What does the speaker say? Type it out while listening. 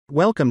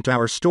Welcome to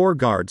our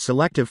StorGuard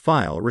Selective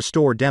File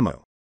Restore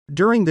demo.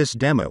 During this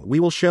demo, we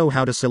will show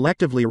how to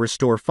selectively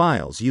restore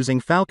files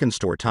using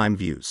FalconStor time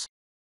views.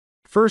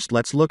 First,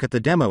 let's look at the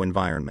demo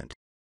environment.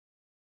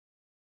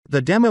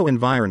 The demo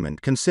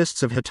environment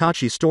consists of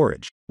Hitachi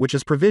Storage, which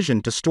is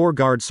provisioned to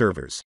StorGuard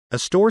servers, a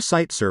store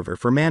site server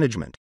for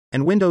management,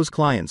 and Windows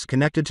clients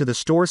connected to the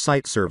store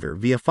site server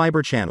via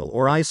Fiber Channel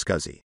or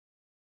iSCSI.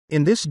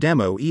 In this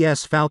demo,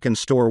 ES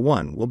FalconStor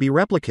 1 will be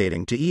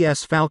replicating to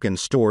ES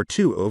FalconStor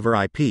 2 over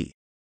IP.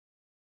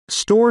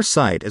 Store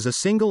Site is a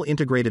single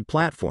integrated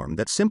platform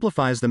that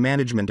simplifies the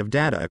management of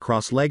data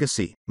across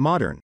legacy,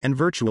 modern, and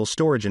virtual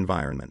storage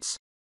environments.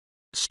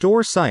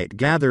 Store Site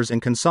gathers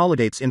and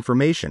consolidates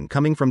information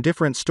coming from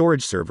different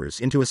storage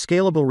servers into a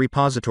scalable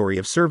repository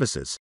of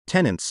services,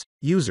 tenants,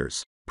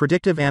 users,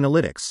 predictive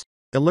analytics,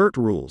 alert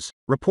rules,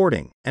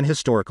 reporting, and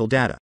historical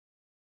data.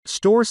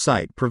 Store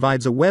Site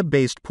provides a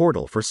web-based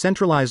portal for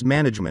centralized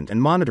management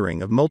and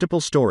monitoring of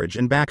multiple storage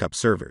and backup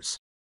servers.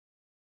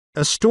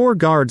 A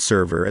StorGuard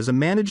server is a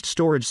managed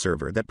storage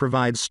server that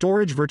provides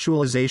storage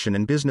virtualization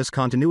and business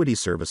continuity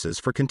services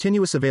for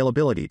continuous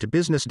availability to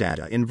business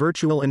data in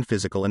virtual and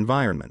physical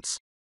environments.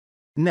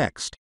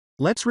 Next,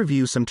 let's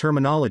review some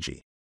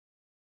terminology.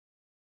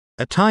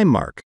 A time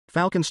mark,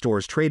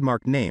 FalconStor's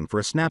trademark name for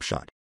a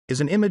snapshot,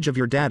 is an image of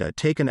your data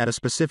taken at a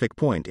specific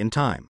point in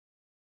time.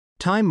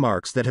 Time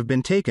marks that have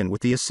been taken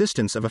with the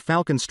assistance of a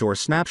FalconStor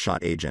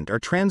snapshot agent are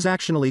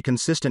transactionally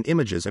consistent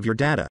images of your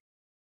data.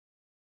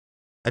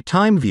 A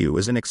time view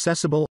is an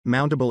accessible,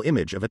 mountable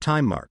image of a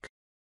time mark.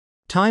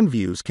 Time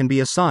views can be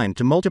assigned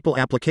to multiple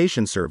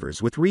application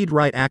servers with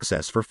read-write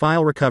access for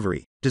file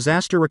recovery,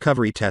 disaster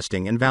recovery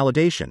testing and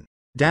validation,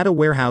 data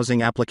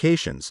warehousing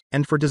applications,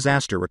 and for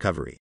disaster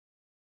recovery.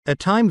 A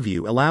time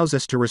view allows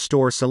us to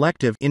restore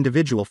selective,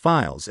 individual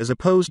files as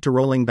opposed to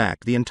rolling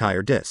back the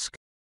entire disk.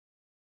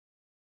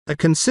 A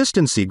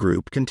consistency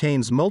group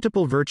contains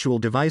multiple virtual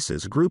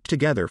devices grouped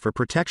together for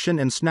protection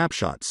and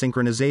snapshot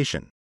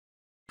synchronization.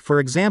 For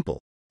example,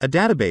 a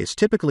database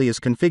typically is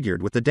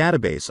configured with the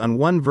database on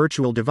one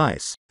virtual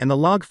device and the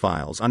log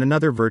files on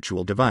another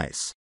virtual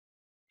device.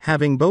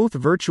 Having both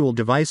virtual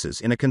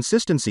devices in a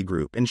consistency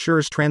group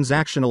ensures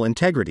transactional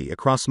integrity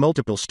across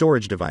multiple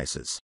storage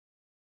devices.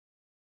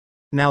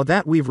 Now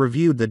that we've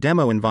reviewed the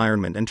demo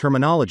environment and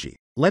terminology,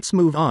 let's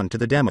move on to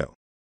the demo.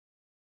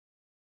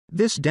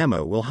 This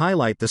demo will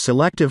highlight the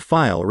selective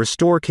file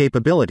restore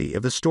capability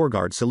of the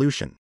StorGuard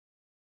solution.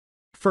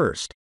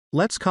 First,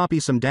 let's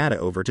copy some data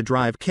over to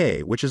drive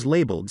K, which is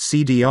labeled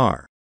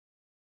CDR.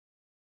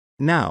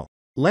 Now,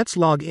 let's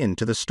log in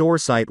to the Store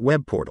Site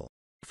web portal.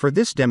 For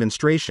this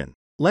demonstration,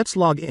 let's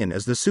log in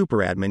as the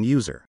superadmin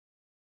user.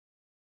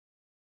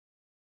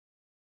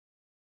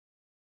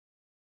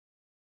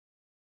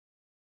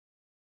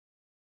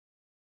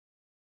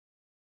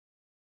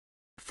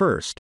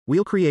 First,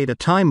 we'll create a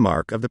time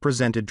mark of the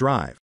presented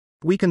drive.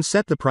 We can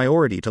set the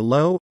priority to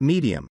low,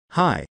 medium,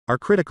 high, or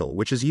critical,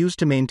 which is used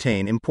to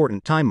maintain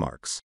important time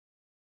marks.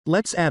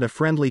 Let's add a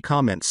friendly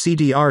comment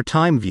CDR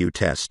time view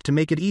test to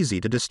make it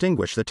easy to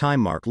distinguish the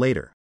time mark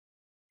later.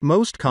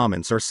 Most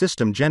comments are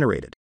system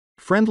generated.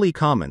 Friendly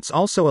comments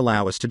also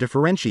allow us to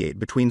differentiate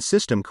between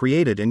system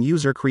created and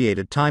user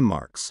created time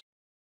marks.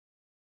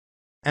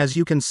 As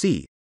you can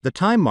see, the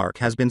time mark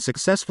has been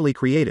successfully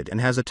created and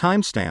has a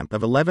timestamp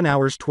of 11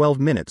 hours 12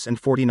 minutes and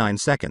 49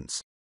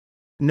 seconds.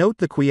 Note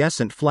the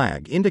quiescent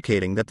flag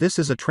indicating that this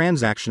is a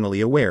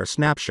transactionally aware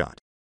snapshot.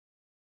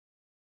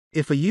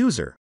 If a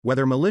user,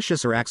 whether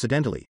malicious or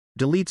accidentally,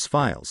 deletes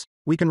files,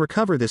 we can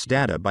recover this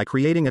data by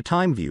creating a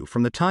time view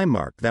from the time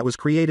mark that was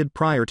created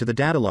prior to the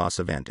data loss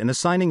event and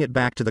assigning it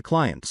back to the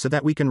client so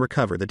that we can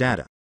recover the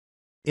data.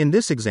 In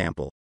this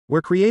example,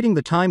 we're creating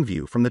the time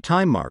view from the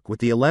time mark with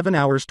the 11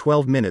 hours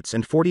 12 minutes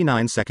and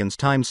 49 seconds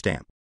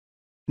timestamp.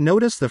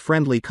 Notice the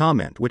friendly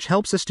comment which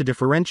helps us to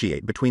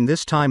differentiate between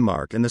this time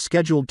mark and the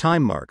scheduled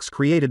time marks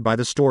created by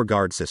the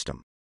StorGuard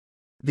system.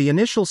 The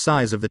initial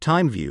size of the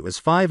time view is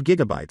 5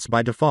 GB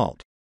by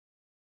default.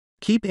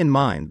 Keep in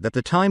mind that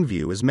the time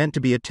view is meant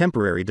to be a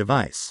temporary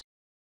device.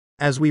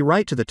 As we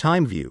write to the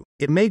time view,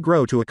 it may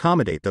grow to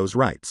accommodate those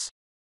writes.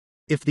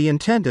 If the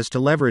intent is to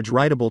leverage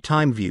writable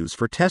time views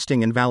for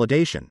testing and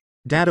validation,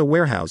 data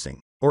warehousing,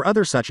 or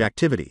other such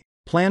activity,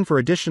 plan for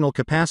additional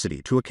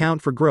capacity to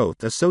account for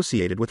growth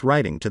associated with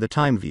writing to the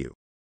time view.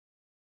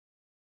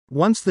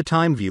 Once the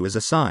time view is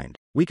assigned,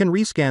 we can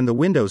rescan the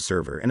Windows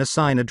server and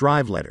assign a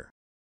drive letter.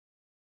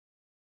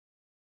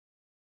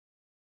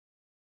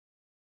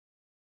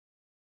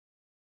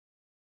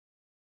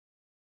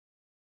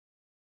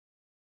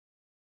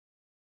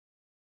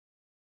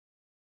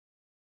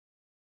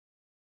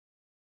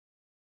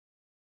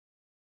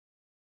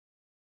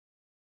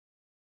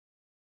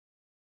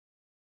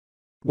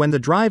 When the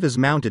drive is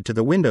mounted to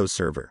the Windows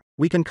server,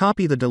 we can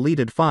copy the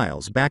deleted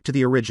files back to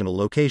the original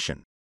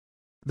location.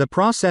 The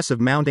process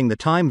of mounting the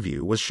time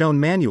view was shown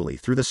manually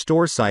through the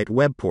Store Site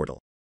web portal.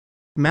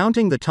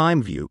 Mounting the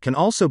time view can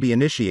also be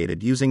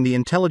initiated using the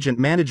Intelligent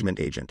Management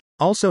Agent,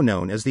 also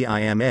known as the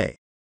IMA.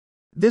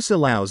 This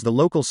allows the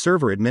local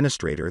server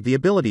administrator the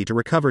ability to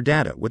recover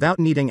data without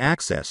needing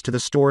access to the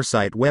store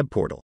site web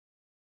portal.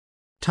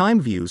 Time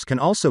views can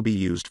also be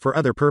used for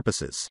other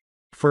purposes.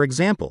 For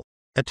example,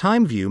 a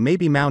time view may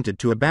be mounted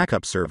to a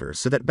backup server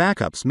so that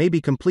backups may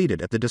be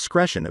completed at the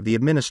discretion of the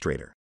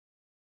administrator.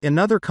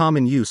 Another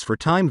common use for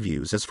time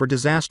views is for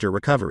disaster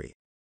recovery.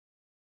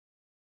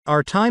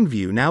 Our time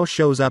view now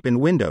shows up in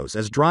Windows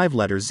as drive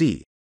letter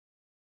Z.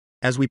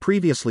 As we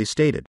previously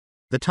stated,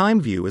 the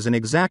time view is an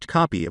exact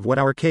copy of what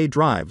our K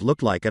drive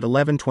looked like at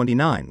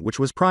 1129, which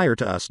was prior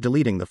to us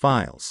deleting the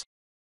files.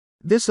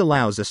 This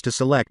allows us to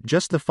select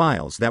just the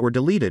files that were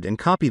deleted and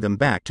copy them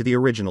back to the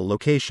original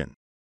location.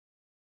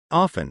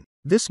 Often,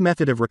 this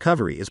method of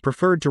recovery is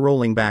preferred to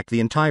rolling back the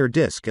entire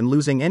disk and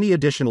losing any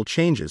additional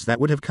changes that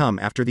would have come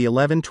after the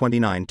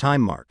 1129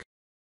 time mark.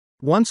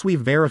 Once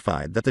we've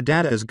verified that the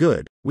data is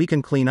good, we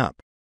can clean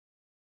up.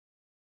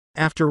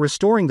 After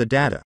restoring the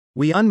data,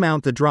 we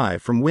unmount the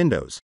drive from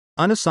Windows,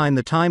 unassign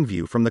the time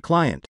view from the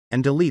client,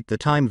 and delete the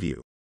time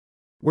view.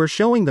 We're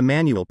showing the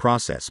manual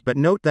process, but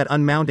note that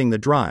unmounting the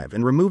drive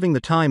and removing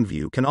the time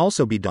view can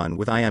also be done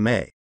with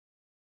IMA.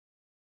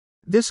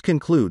 This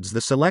concludes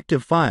the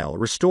selective file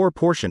restore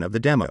portion of the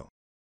demo.